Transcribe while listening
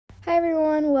Hi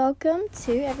everyone, welcome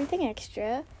to Everything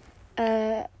Extra,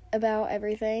 about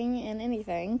everything and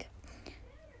anything.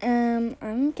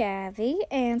 I'm Gabby,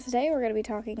 and today we're going to be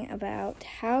talking about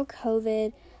how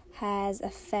COVID has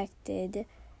affected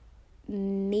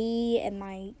me and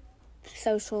my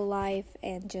social life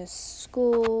and just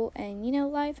school and,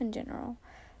 life in general.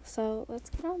 So let's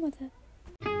get on with it.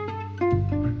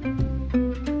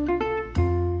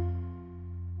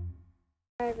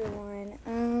 Hi everyone,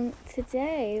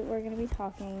 today we're going to be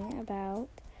talking about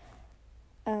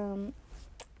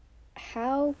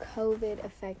how COVID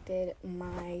affected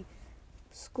my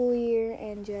school year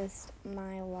and just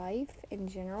my life in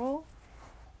general.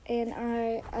 And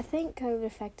I think COVID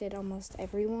affected almost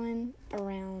everyone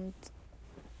around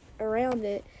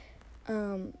it.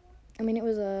 It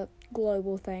was a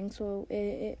global thing, so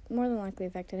it more than likely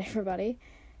affected everybody.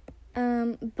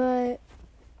 But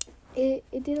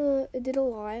it did a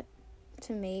lot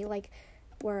to me, like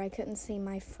where I couldn't see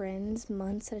my friends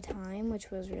months at a time, which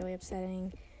was really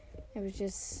upsetting. It was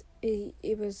just,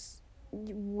 it was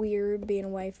weird being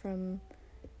away from,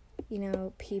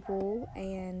 people,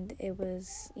 and it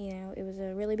was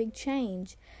a really big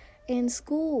change. And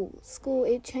school,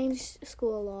 it changed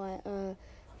school a lot.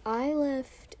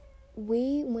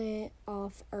 We went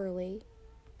off early.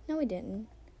 No, we didn't.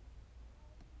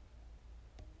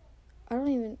 I don't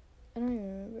even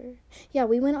remember. Yeah,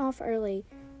 we went off early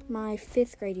my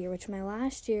 5th grade year, which was my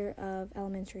last year of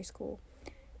elementary school.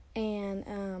 And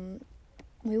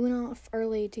we went off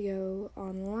early to go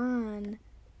online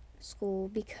school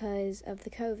because of the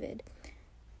COVID.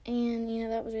 And,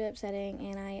 that was really upsetting,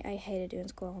 and I hated doing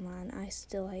school online. I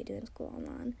still hate doing school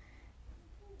online.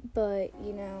 But,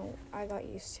 I got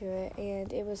used to it,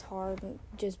 and it was hard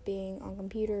just being on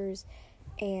computers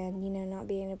and, not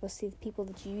being able to see the people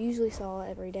that you usually saw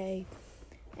every day.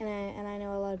 And I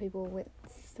know a lot of people went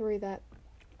through that.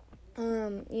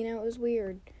 It was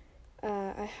weird.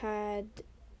 I had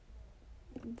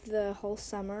the whole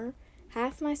summer.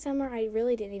 Half my summer, I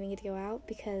really didn't even get to go out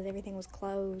because everything was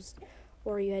closed,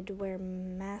 or you had to wear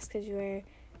masks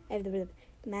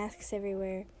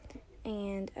everywhere.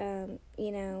 And, the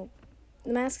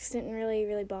masks didn't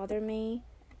really bother me.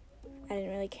 I didn't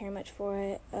really care much for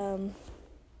it.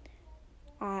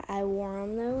 I wore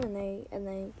them though, and they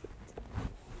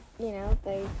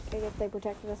I guess they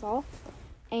protected us all.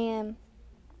 And,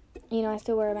 I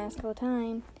still wear a mask all the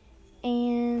time.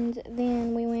 And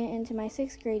then we went into my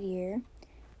 6th grade year.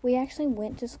 We actually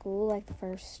went to school like the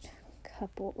first a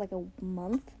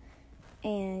month.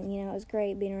 And, it was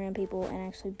great being around people and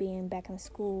actually being back in the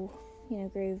school,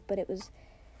 groove. But it was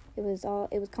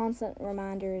constant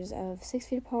reminders of 6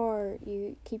 feet apart,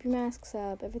 you keep your masks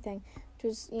up, everything, which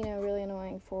was, really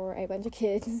annoying for a bunch of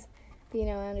kids. But,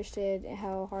 I understood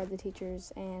how hard the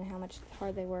teachers and how much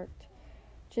hard they worked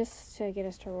just to get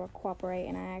us to cooperate,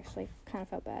 and I actually kind of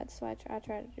felt bad, so I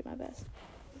tried to do my best.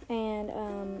 And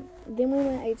then we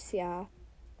went HCI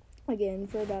again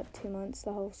for about 2 months.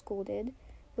 The whole school did,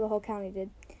 the whole county did,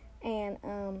 and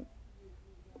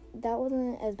that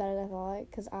wasn't as bad as I thought,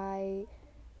 because I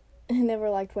never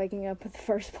liked waking up at the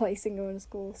first place and going to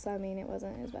school, so it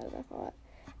wasn't as bad as I thought.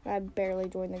 I barely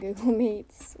joined the Google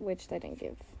Meets, which they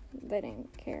didn't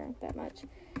care that much.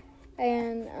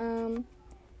 And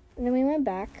then we went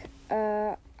back.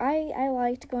 I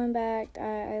liked going back.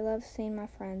 I loved seeing my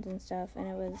friends and stuff, and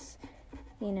it was,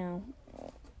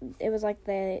 it was like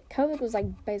COVID was like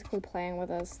basically playing with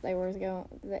us. It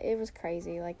was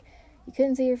crazy. Like, you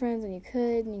couldn't see your friends, and you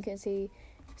couldn't see.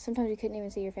 Sometimes you couldn't even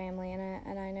see your family,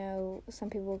 and I know some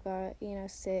people got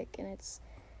sick, and it's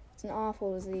an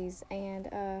awful disease. And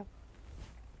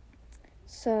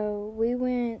so we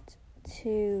went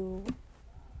to.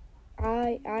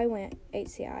 I went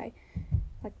HCI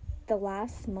like the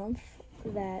last month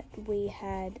that we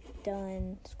had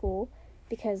done school,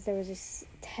 because there was this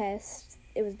test.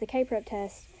 It was the K-Prep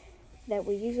test that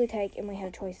we usually take, and we had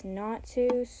a choice not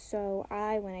to. So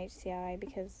I went HCI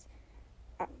because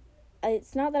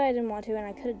it's not that I didn't want to, and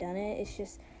I could have done it. It's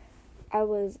just I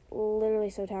was literally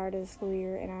so tired of the school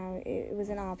year, and it was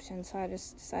an option, so I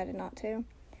just decided not to.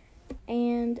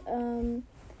 And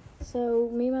so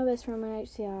me and my best friend went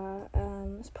HCI.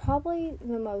 It's probably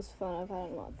the most fun I've had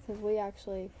in a month,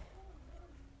 because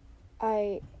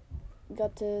I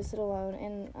got to sit alone,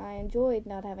 and I enjoyed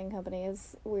not having company,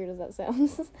 as weird as that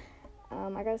sounds.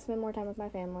 I got to spend more time with my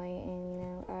family,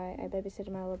 and, I babysitted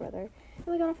my little brother, and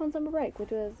we got off on summer break,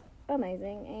 which was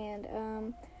amazing.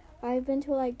 And I've been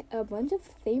to like a bunch of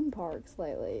theme parks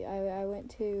lately. I went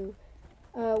to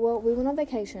we went on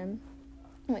vacation.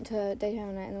 I went to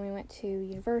Daytona, and then we went to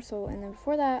Universal, and then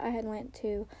before that I had went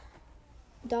to Orlando, and then we went to Disney. And I went to Orlando, and then we went to Disney, and then we went to Universal, and then we went to Daytona, and then we went to Universal, and then we went to Orlando, and then we went to Disney.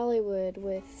 And Dollywood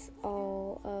with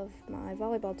all of my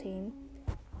volleyball team.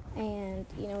 And,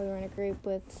 we were in a group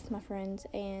with my friends,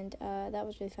 and that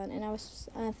was really fun. And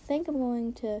I think I'm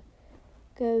going to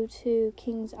go to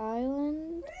Kings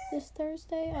Island this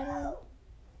Thursday.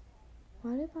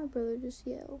 Why did my brother just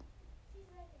yell?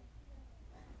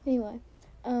 Anyway,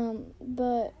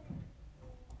 but,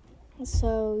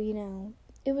 so,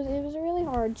 it was a really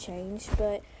hard change,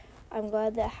 but I'm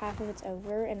glad that half of it's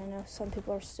over, and I know some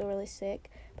people are still really sick,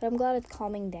 but I'm glad it's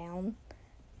calming down.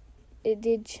 It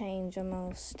did change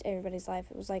almost everybody's life.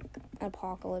 It was like an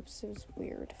apocalypse. It was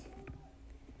weird.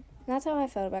 And that's how I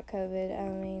felt about COVID. I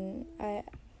mean, I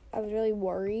was really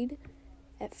worried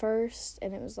at first,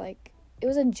 and it was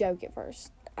a joke at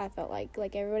first. I felt like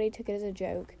everybody took it as a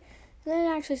joke. And then it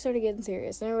actually started getting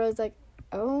serious, and everybody's like,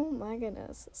 oh my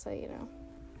goodness. So,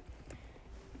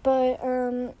 But,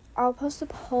 I'll post a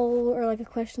poll or a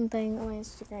question thing on my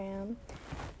Instagram.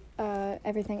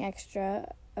 Everything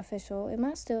Extra official. It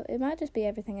might just be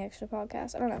Everything Extra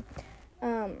podcast. I don't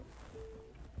know.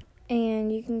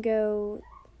 And you can go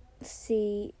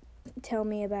tell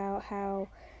me about how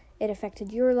it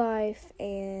affected your life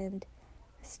and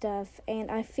stuff.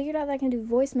 And I figured out that I can do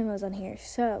voice memos on here.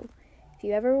 So, if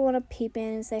you ever want to peep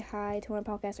in and say hi to my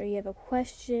podcast, or you have a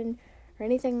question or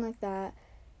anything like that,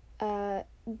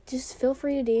 just feel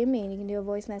free to DM me, and you can do a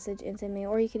voice message and send me,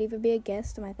 or you could even be a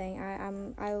guest on my thing.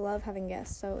 I love having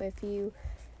guests, so if you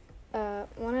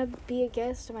want to be a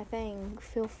guest on my thing,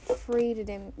 feel free to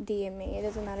DM me. It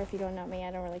doesn't matter if you don't know me.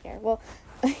 I don't really care. Well,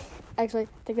 actually,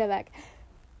 take that back.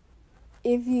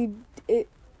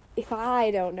 If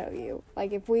I don't know you,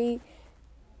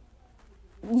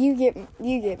 you get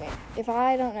me. If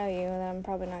I don't know you, then I'm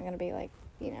probably not gonna be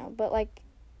but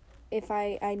if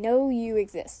I know you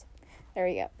exist, there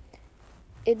you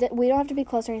go. We don't have to be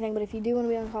close or anything, but if you do want to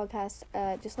be on the podcast,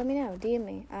 just let me know. DM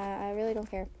me. I really don't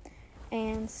care.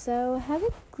 And so, have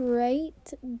a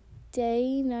great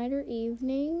day, night, or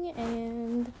evening,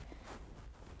 and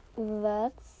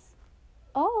that's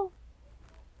all.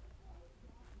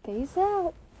 Peace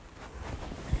out.